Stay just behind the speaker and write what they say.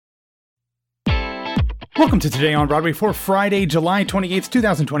Welcome to Today on Broadway for Friday, July 28th,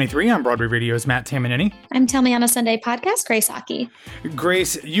 2023. I'm Broadway Radio's Matt Tamanini. I'm Tell Me on a Sunday podcast, Grace Hockey.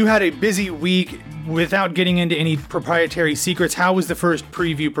 Grace, you had a busy week. Without getting into any proprietary secrets, how was the first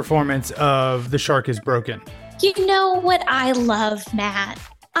preview performance of The Shark is Broken? You know what I love, Matt?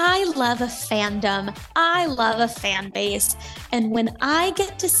 I love a fandom. I love a fan base. And when I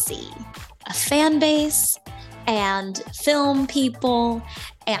get to see a fan base and film people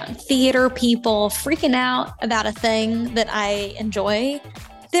and theater people freaking out about a thing that I enjoy,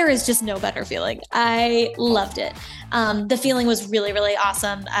 there is just no better feeling. I loved it. The feeling was really, really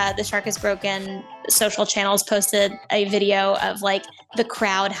awesome. The Shark is Broken social channels posted a video of like the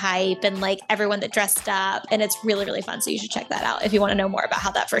crowd hype and like everyone that dressed up. And it's really, really fun. So you should check that out if you want to know more about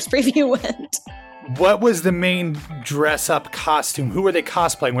how that first preview went. What was the main dress up costume? Who were they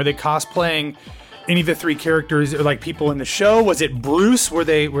cosplaying? Were they cosplaying any of the three characters or like people in the show? Was it Bruce? Were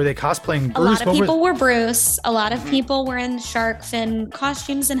they cosplaying Bruce? A lot of people were Bruce. A lot of people were in shark fin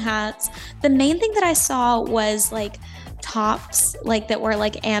costumes and hats. The main thing that I saw was like tops like that were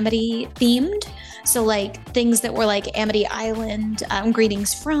like Amity themed. So like things that were like Amity Island,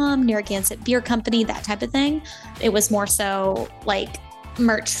 greetings from Narragansett Beer Company, that type of thing. It was more so like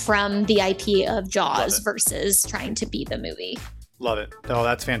merch from the IP of Jaws versus trying to be the movie. Love it. Oh,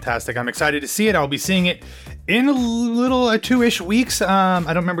 that's fantastic. I'm excited to see it. I'll be seeing it in a little 2-ish weeks. I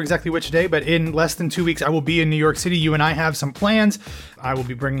don't remember exactly which day, but in less than 2 weeks, I will be in New York City. You and I have some plans. I will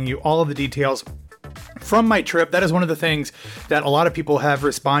be bringing you all of the details from my trip. That is one of the things that a lot of people have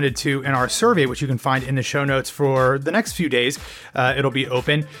responded to in our survey, which you can find in the show notes for the next few days. It'll be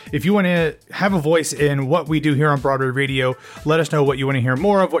open. If you want to have a voice in what we do here on Broadway Radio, let us know what you want to hear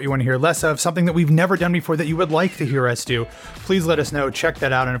more of, what you want to hear less of, something that we've never done before that you would like to hear us do. Please let us know. Check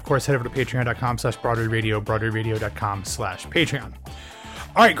that out. And of course, head over to patreon.com/Broadway Radio, broadwayradio.com/Patreon.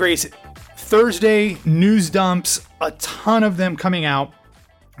 All right, Grace, Thursday news dumps, a ton of them coming out.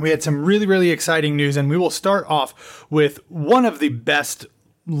 We had some really, really exciting news, and we will start off with one of the best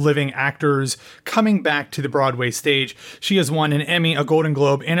living actors coming back to the Broadway stage. She has won an Emmy, a Golden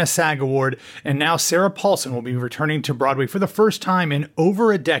Globe, and a SAG Award, and now Sarah Paulson will be returning to Broadway for the first time in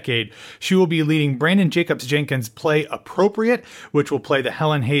over a decade. She will be leading Brandon Jacobs Jenkins' play Appropriate, which will play the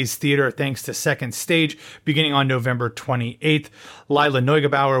Helen Hayes Theater thanks to Second Stage, beginning on November 28th. Lila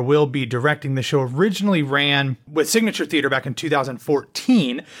Neugebauer will be directing. The show originally ran with Signature Theater back in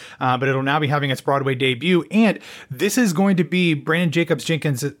 2014, but it'll now be having its Broadway debut, and this is going to be Brandon Jacobs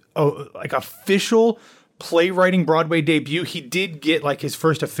Jenkins' like official playwriting Broadway debut. He did get like his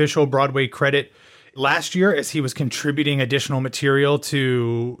first official Broadway credit last year as he was contributing additional material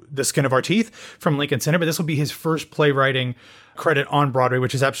to The Skin of Our Teeth from Lincoln Center, but this will be his first playwriting credit on Broadway,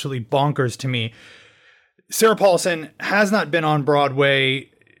 which is absolutely bonkers to me. Sarah Paulson has not been on Broadway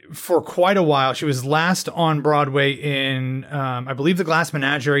for quite a while. She was last on Broadway in, I believe, The Glass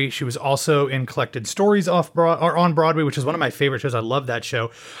Menagerie. She was also in Collected Stories on Broadway, which is one of my favorite shows. I love that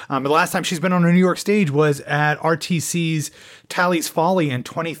show. But the last time she's been on a New York stage was at RTC's Tally's Folly in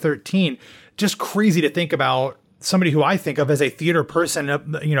 2013. Just crazy to think about somebody who I think of as a theater person,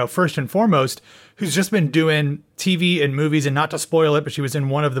 first and foremost, who's just been doing TV and movies, and not to spoil it, but she was in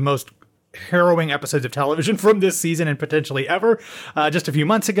one of the most harrowing episodes of television from this season and potentially ever, just a few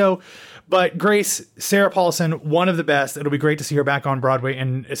months ago. But Grace, Sarah Paulson, one of the best. It'll be great to see her back on Broadway,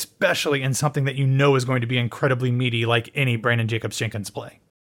 and especially in something that you know is going to be incredibly meaty, like any Brandon Jacobs Jenkins play.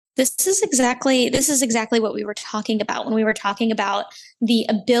 This is exactly what we were talking about when we were talking about the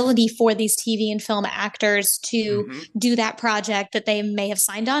ability for these TV and film actors to do that project that they may have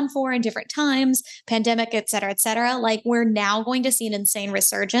signed on for in different times, pandemic, et cetera, et cetera. Like, we're now going to see an insane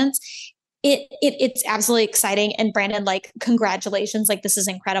resurgence. It's absolutely exciting. And Brandon, like, congratulations. Like, this is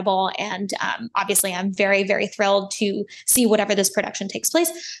incredible. And obviously I'm very, very thrilled to see whatever this production takes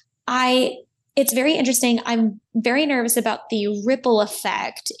place. It's very interesting. I'm very nervous about the ripple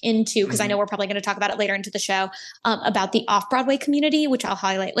effect into, because I know we're probably going to talk about it later into the show, about the off-Broadway community, which I'll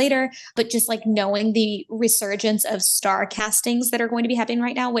highlight later, but just like knowing the resurgence of star castings that are going to be happening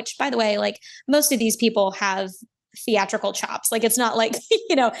right now, which, by the way, like, most of these people have theatrical chops. Like, it's not like,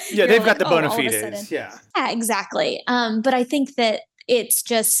 yeah, they've got the bona fides. Yeah, exactly. But I think that it's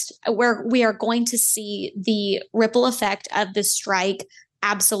just we are going to see the ripple effect of the strike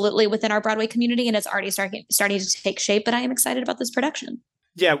absolutely within our Broadway community, and it's already starting to take shape. But I am excited about this production.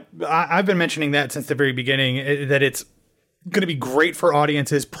 Yeah, I've been mentioning that since the very beginning, that it's going to be great for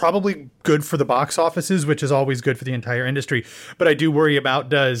audiences, probably good for the box offices, which is always good for the entire industry. But I do worry about,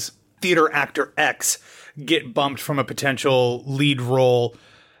 does theater actor X get bumped from a potential lead role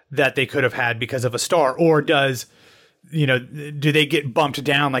that they could have had because of a star? Or does do they get bumped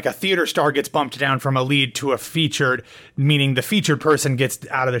down? Like a theater star gets bumped down from a lead to a featured, meaning the featured person gets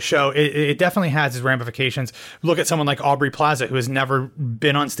out of the show. It definitely has its ramifications. Look at someone like Aubrey Plaza, who has never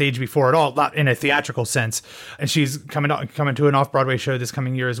been on stage before at all, not in a theatrical sense. And she's coming to an off-Broadway show this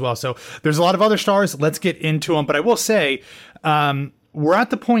coming year as well. So there's a lot of other stars. Let's get into them. But I will say, we're at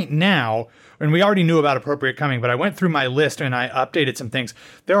the point now, and we already knew about Appropriate Coming, but I went through my list and I updated some things.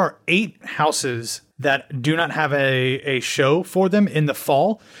 There are 8 houses that do not have a show for them in the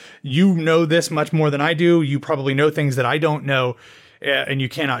fall. You know this much more than I do. You probably know things that I don't know, and you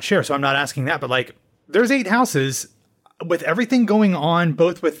cannot share. So I'm not asking that, but like, there's 8 houses with everything going on,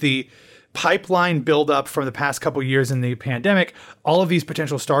 both with the pipeline buildup from the past couple years in the pandemic, all of these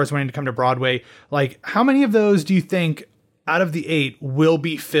potential stars wanting to come to Broadway. Like, how many of those do you think out of the 8 will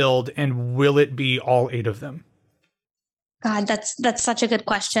be filled, and will it be all 8 of them? God, that's such a good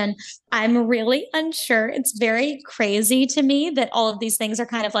question. I'm really unsure. It's very crazy to me that all of these things are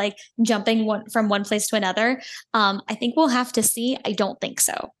kind of like jumping from one place to another. I think we'll have to see. I don't think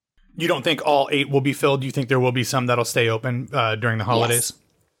so. You don't think all 8 will be filled? You think there will be some that'll stay open during the holidays?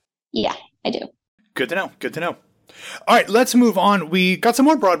 Yes. Yeah, I do. Good to know. Good to know. All right, let's move on. We got some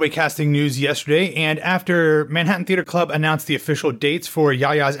more Broadway casting news yesterday, and after Manhattan Theater Club announced the official dates for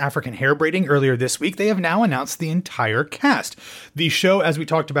Yaya's African hair braiding earlier this week, they have now announced the entire cast. The show, as we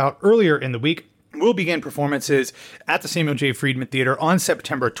talked about earlier in the week, will begin performances at the Samuel J. Friedman Theater on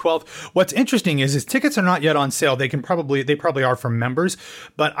September 12th. What's interesting is tickets are not yet on sale. They probably are for members,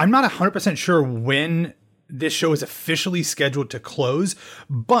 but I'm not 100% sure when this show is officially scheduled to close,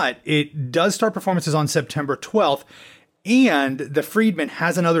 but it does start performances on September 12th. And the Friedman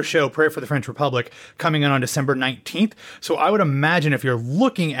has another show, Prayer for the French Republic, coming in on December 19th. So I would imagine if you're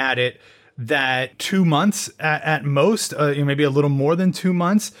looking at it, that 2 months at most, maybe a little more than 2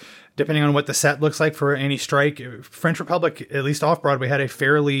 months, depending on what the set looks like for any strike. French Republic, at least off Broadway, had a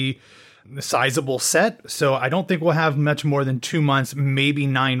fairly sizable set, so I don't think we'll have much more than 2 months, maybe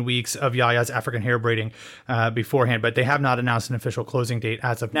 9 weeks of Yaya's African hair braiding beforehand, but they have not announced an official closing date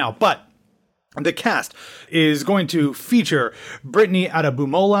as of now. But the cast is going to feature Brittany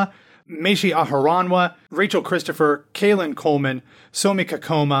Adabumola, Meshi Aharonwa, Rachel Christopher, Kaylin Coleman, Somi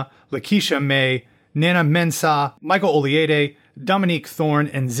Kakoma, Lakeisha May, Nana Mensah, Michael Oliede, Dominique Thorne,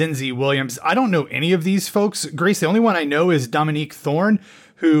 and Zinzi Williams. I don't know any of these folks. Grace, the only one I know is Dominique Thorne,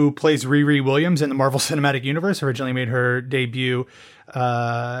 who plays Riri Williams in the Marvel Cinematic Universe, originally made her debut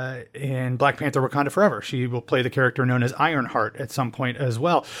in Black Panther Wakanda Forever. She will play the character known as Ironheart at some point as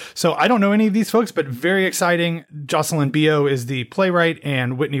well. So I don't know any of these folks, but very exciting. Jocelyn Bio is the playwright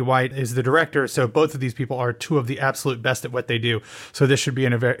and Whitney White is the director. So both of these people are 2 of the absolute best at what they do. So this should be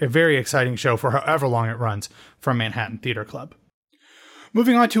a very exciting show for however long it runs from Manhattan Theater Club.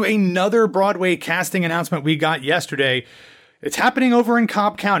 Moving on to another Broadway casting announcement we got yesterday. It's happening over in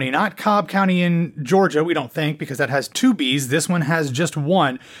Cobb County, not Cobb County in Georgia, we don't think, because that has 2 B's. This one has just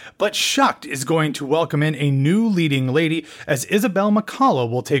 1. But Shucked is going to welcome in a new leading lady, as Isabel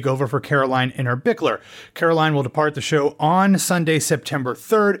McCullough will take over for Caroline Inner-Bickler. Caroline will depart the show on Sunday, September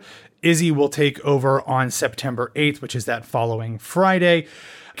 3rd. Izzy will take over on September 8th, which is that following Friday.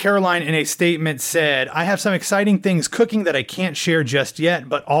 Caroline, in a statement, said, "I have some exciting things cooking that I can't share just yet,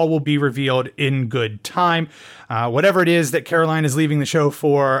 but all will be revealed in good time." Whatever it is that Caroline is leaving the show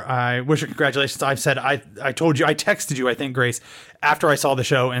for, I wish her congratulations. I've said, I told you, I texted you, I think, Grace, after I saw the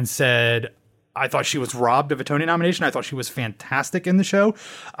show and said, I thought she was robbed of a Tony nomination. I thought she was fantastic in the show.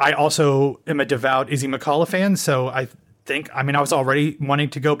 I also am a devout Izzy McCullough fan, so I was already wanting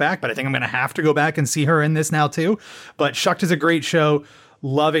to go back, but I think I'm going to have to go back and see her in this now too. But Shucked is a great show.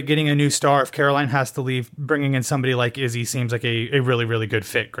 Love it getting a new star. If Caroline has to leave, bringing in somebody like Izzy seems like a really, really good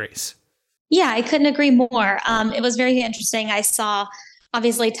fit, Grace. Yeah, I couldn't agree more. It was very interesting. I saw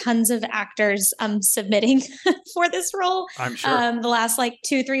obviously tons of actors submitting for this role. I'm sure. The last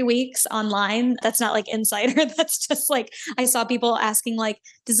 2-3 weeks online. That's not like insider. That's just I saw people asking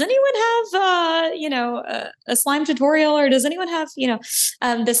does anyone have a slime tutorial, or does anyone have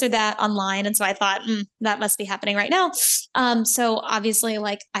this or that online? And so I thought that must be happening right now. So obviously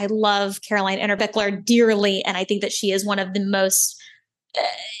I love Caroline Inner-Bickler dearly, and I think that she is one of the most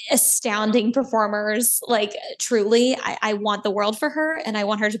astounding performers. Truly, I want the world for her, and I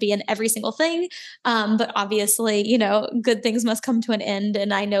want her to be in every single thing. But obviously, good things must come to an end.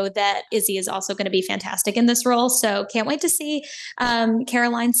 And I know that Izzy is also going to be fantastic in this role. So can't wait to see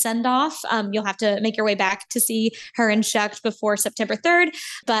Caroline send off. You'll have to make your way back to see her in Shucked before September 3rd.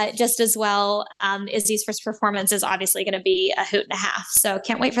 But just as well, Izzy's first performance is obviously going to be a hoot and a half. So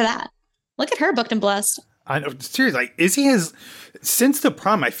can't wait for that. Look at her, booked and blessed. I know, seriously, like Izzy has, since the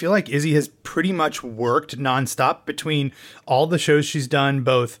prom, I feel like Izzy has pretty much worked nonstop between all the shows she's done,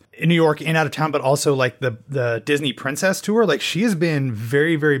 both in New York and out of town, but also like the Disney Princess tour. Like she has been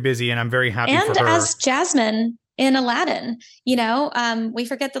very, very busy, and I'm very happy for her. And as Jasmine in Aladdin, we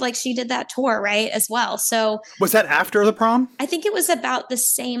forget that like she did that tour, right, as well. So was that after the prom? I think it was about the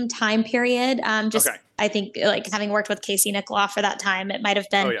same time period. Okay. I think like having worked with Casey Nicholaw for that time, it might have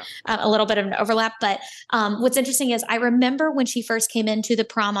been yeah. a little bit of an overlap. But what's interesting is I remember when she first came into the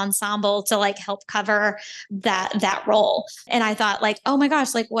prom ensemble to like help cover that role. And I thought like, oh my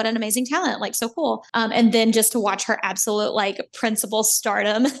gosh, like what an amazing talent, like so cool. And then just to watch her absolute like principal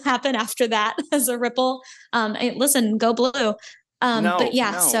stardom happen after that as a ripple. Listen, go blue. But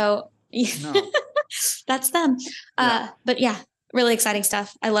yeah, so that's them. But yeah, really exciting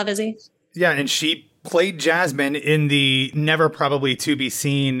stuff. I love Izzy. Yeah, and she played Jasmine in the never probably to be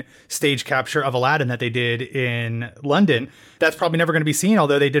seen stage capture of Aladdin that they did in London. That's probably never going to be seen,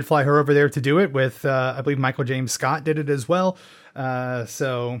 although they did fly her over there to do it with, I believe Michael James Scott did it as well.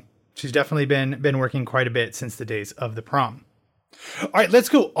 So she's definitely been working quite a bit since the days of the prom. All right, let's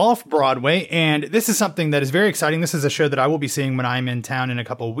go off Broadway. And this is something that is very exciting. This is a show that I will be seeing when I'm in town in a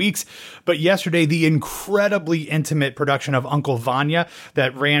couple of weeks. But yesterday, the incredibly intimate production of Uncle Vanya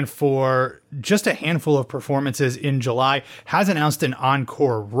that ran for just a handful of performances in July has announced an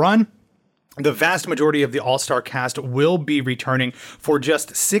encore run. The vast majority of the all-star cast will be returning for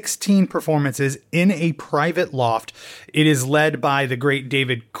just 16 performances in a private loft. It is led by the great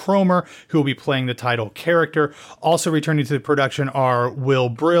David Cromer, who will be playing the title character. Also returning to the production are Will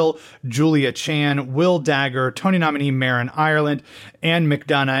Brill, Julia Chan, Will Dagger, Tony nominee Marin Ireland, Anne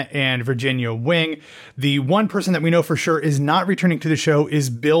McDonough, and Virginia Wing. The one person that we know for sure is not returning to the show is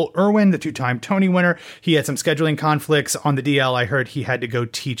Bill Irwin, the two-time Tony winner. He had some scheduling conflicts on the DL. I heard he had to go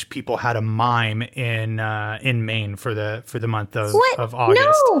teach people how to mime in Maine for the month of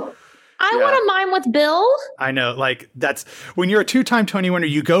August. No, I want to mime with Bill. I know, like that's when you're a two-time Tony winner,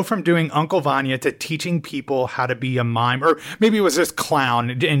 you go from doing Uncle Vanya to teaching people how to be a mime, or maybe it was just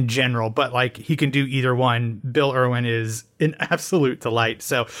clown in general, but like he can do either one. Bill Irwin is an absolute delight.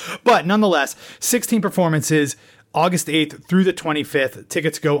 So, but nonetheless, 16 performances. August 8th through the 25th.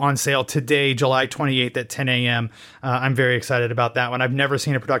 Tickets go on sale today, July 28th at 10 a.m. I'm very excited about that one. I've never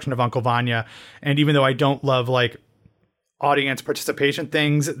seen a production of Uncle Vanya. And even though I don't love like audience participation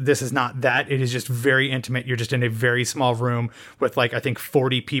things, this is not that. It is just very intimate. You're just in a very small room with like, I think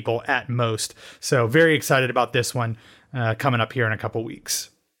 40 people at most. So very excited about this one coming up here in a couple weeks.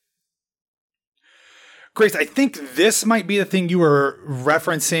 Grace, I think this might be the thing you were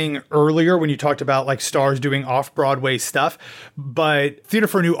referencing earlier when you talked about like stars doing off-Broadway stuff. But Theater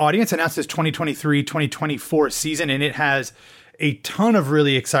for a New Audience announced its 2023-2024 season, and it has a ton of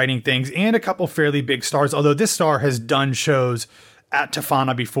really exciting things and a couple fairly big stars, although this star has done shows at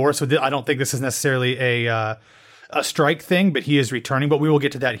Tofana before, so I don't think this is necessarily a strike thing, but he is returning, but we will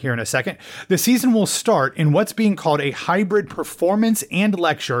get to that here in a second. The season will start in what's being called a hybrid performance and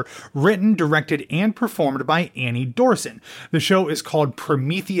lecture, written, directed, and performed by Annie Dorson. The show is called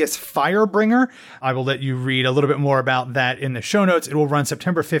Prometheus Firebringer. I will let you read a little bit more about that in the show notes. It will run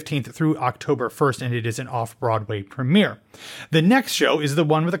September 15th through October 1st, and it is an off-Broadway premiere. The next show is the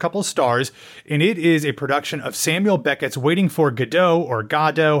one with a couple of stars, and it is a production of Samuel Beckett's Waiting for Godot, or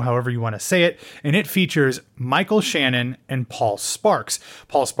Godot, however you want to say it, and it features Michael Shannon and Paul Sparks.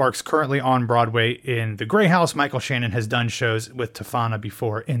 Paul Sparks currently on Broadway in The Grey House. Michael Shannon has done shows with Tofana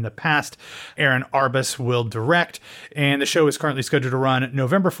before in the past. Aaron Arbus will direct, and the show is currently scheduled to run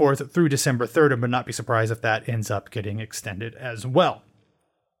November 4th through December 3rd, and would not be surprised if that ends up getting extended as well.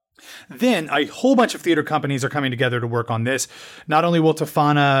 Then a whole bunch of theater companies are coming together to work on this. Not only will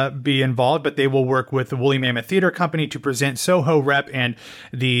Tofana be involved, but they will work with the Woolly Mammoth Theater Company to present Soho Rep and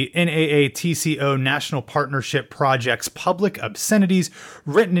the NAATCO National Partnership Project's Public Obscenities,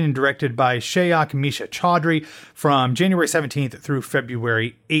 written and directed by Shayak Misha Chaudhry from January 17th through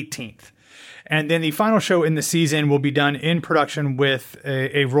February 18th. And then the final show in the season will be done in production with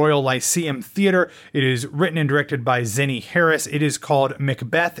a Royal Lyceum Theater. It is written and directed by Zenny Harris. It is called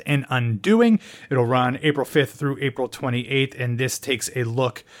Macbeth and Undoing. It'll run April 5th through April 28th, and this takes a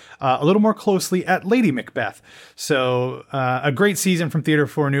look a little more closely at Lady Macbeth. So a great season from Theater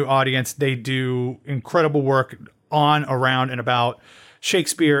for a New Audience. They do incredible work on, around, and about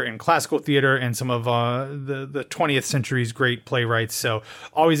Shakespeare and classical theater and some of the 20th century's great playwrights. So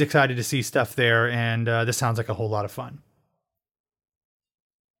always excited to see stuff there. And this sounds like a whole lot of fun.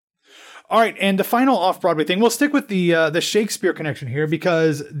 All right, and the final off-Broadway thing, we'll stick with the Shakespeare connection here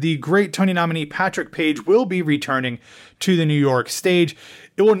because the great Tony nominee Patrick Page will be returning to the New York stage.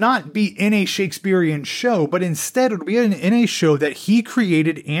 It will not be in a Shakespearean show, but instead it'll be in a show that he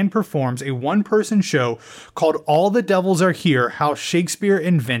created and performs, a one-person show called All the Devils Are Here, How Shakespeare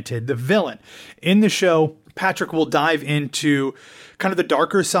Invented the Villain. In the show, Patrick will dive into kind of the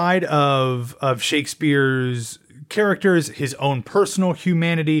darker side of Shakespeare's characters, his own personal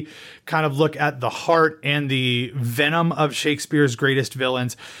humanity, kind of look at the heart and the venom of Shakespeare's greatest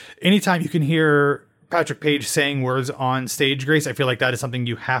villains. Anytime you can hear Patrick Page saying words on stage, Grace, I feel like that is something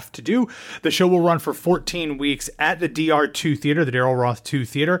you have to do. The show will run for 14 weeks at the DR2 Theater, the Daryl Roth 2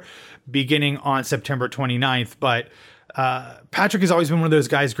 Theater, beginning on September 29th. But Patrick has always been one of those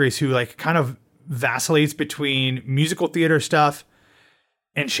guys, Grace, who like kind of vacillates between musical theater stuff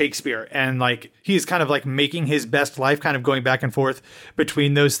and Shakespeare. And like, he's kind of like making his best life, kind of going back and forth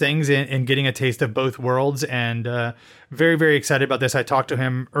between those things and getting a taste of both worlds. And very, very excited about this. I talked to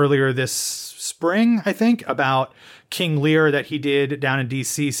him earlier this spring, I think, about King Lear that he did down in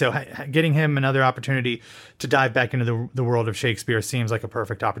DC. So getting him another opportunity to dive back into the world of Shakespeare seems like a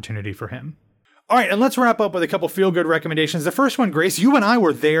perfect opportunity for him. All right, and let's wrap up with a couple feel-good recommendations. The first one, Grace, you and I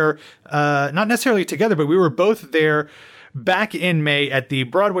were there, not necessarily together, but we were both there back in May at the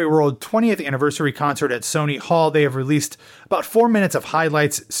Broadway World 20th Anniversary Concert at Sony Hall. They have released about 4 minutes of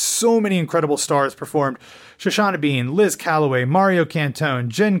highlights. So many incredible stars performed. Shoshana Bean, Liz Calloway, Mario Cantone,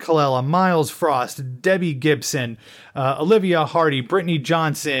 Jen Colella, Miles Frost, Debbie Gibson, Olivia Hardy, Brittany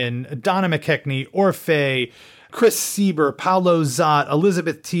Johnson, Donna McKechnie, Orfeh, Chris Sieber, Paolo Zott,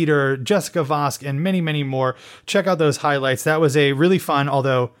 Elizabeth Teeter, Jessica Vosk, and many, many more. Check out those highlights. That was a really fun,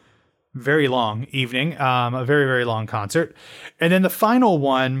 although very long evening, a very, very long concert. And then the final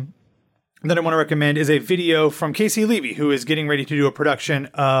one that I want to recommend is a video from Casey Levy, who is getting ready to do a production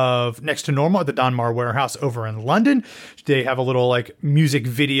of Next to Normal at the Donmar Warehouse over in London. They have a little like music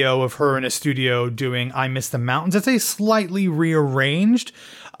video of her in a studio doing I Miss the Mountains. It's a slightly rearranged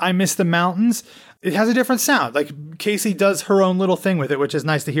I Miss the Mountains. It has a different sound. Like Casey does her own little thing with it, which is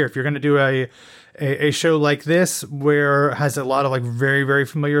nice to hear. If you're going to do a show like this where it has a lot of like very, very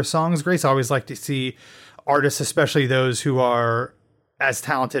familiar songs, Grace, I always like to see artists, especially those who are as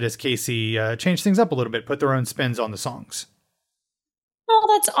talented as Casey, change things up a little bit, put their own spins on the songs. Oh,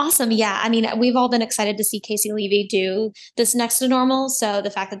 that's awesome. Yeah. I mean, we've all been excited to see Casey Levy do this Next to Normal. So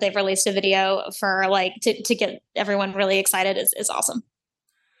the fact that they've released a video for like to get everyone really excited is awesome.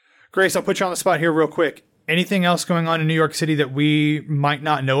 Grace, I'll put you on the spot here real quick. Anything else going on in New York City that we might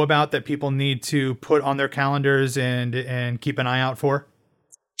not know about that people need to put on their calendars and keep an eye out for?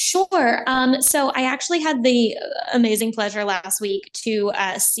 Sure. So I actually had the amazing pleasure last week to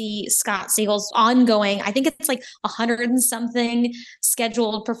see Scott Siegel's ongoing, I think it's like 100 and something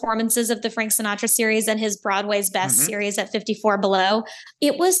scheduled performances of the Frank Sinatra series and his Broadway's Best series at 54 Below.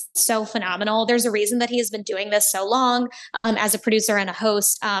 It was so phenomenal. There's a reason that he has been doing this so long as a producer and a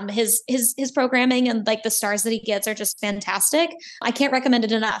host. His programming and like the stars that he gets are just fantastic. I can't recommend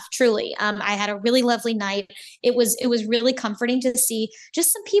it enough, truly. I had a really lovely night. It was really comforting to see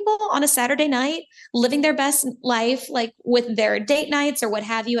just some people on a Saturday night living their best life, like with their date nights or what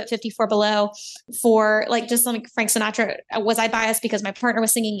have you at 54 Below for like just like Frank Sinatra. Was I biased because my partner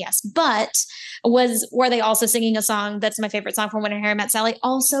was singing? Yes. But were they also singing a song that's my favorite song from When Harry Met Sally?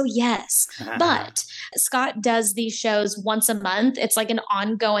 Also, yes. But Scott does these shows once a month. It's like an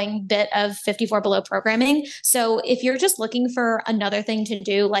ongoing bit of 54 Below programming. So if you're just looking for another thing to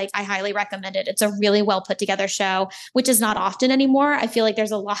do, like I highly recommend it. It's a really well put together show, which is not often anymore. I feel like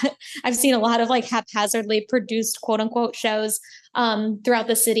there's a lot, I've seen a lot of like haphazardly produced quote unquote shows throughout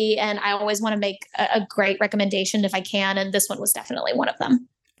the city. And I always want to make a great recommendation if I can. And this one was definitely one of them.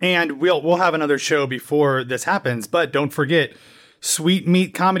 And we'll have another show before this happens, but don't forget Sweet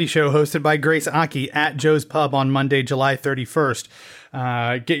Meat Comedy Show hosted by Grace Aki at Joe's Pub on Monday, July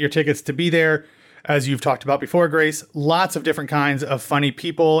 31st. Get your tickets to be there. As you've talked about before, Grace, lots of different kinds of funny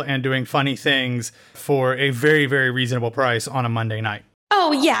people and doing funny things for a very, very reasonable price on a Monday night.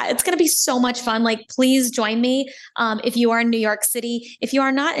 Oh, yeah. It's going to be so much fun. Like, please join me if you are in New York City. If you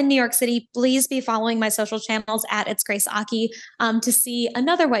are not in New York City, please be following my social channels at It's Grace Aki to see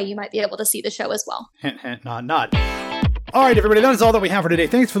another way you might be able to see the show as well. Hint, hint, nod, nod. All right, everybody, that is all that we have for today.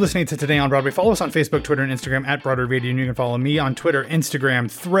 Thanks for listening to Today on Broadway. Follow us on Facebook, Twitter, and Instagram at Broadway Radio. And you can follow me on Twitter,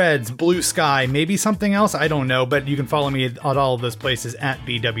 Instagram, Threads, Blue Sky, maybe something else. I don't know, but you can follow me at all of those places at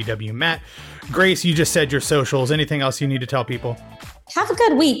BWWMatt. Grace, you just said your socials. Anything else you need to tell people? Have a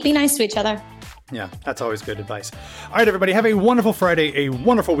good week. Be nice to each other. Yeah, that's always good advice. All right, everybody, have a wonderful Friday, a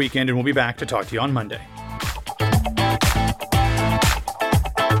wonderful weekend, and we'll be back to talk to you on Monday.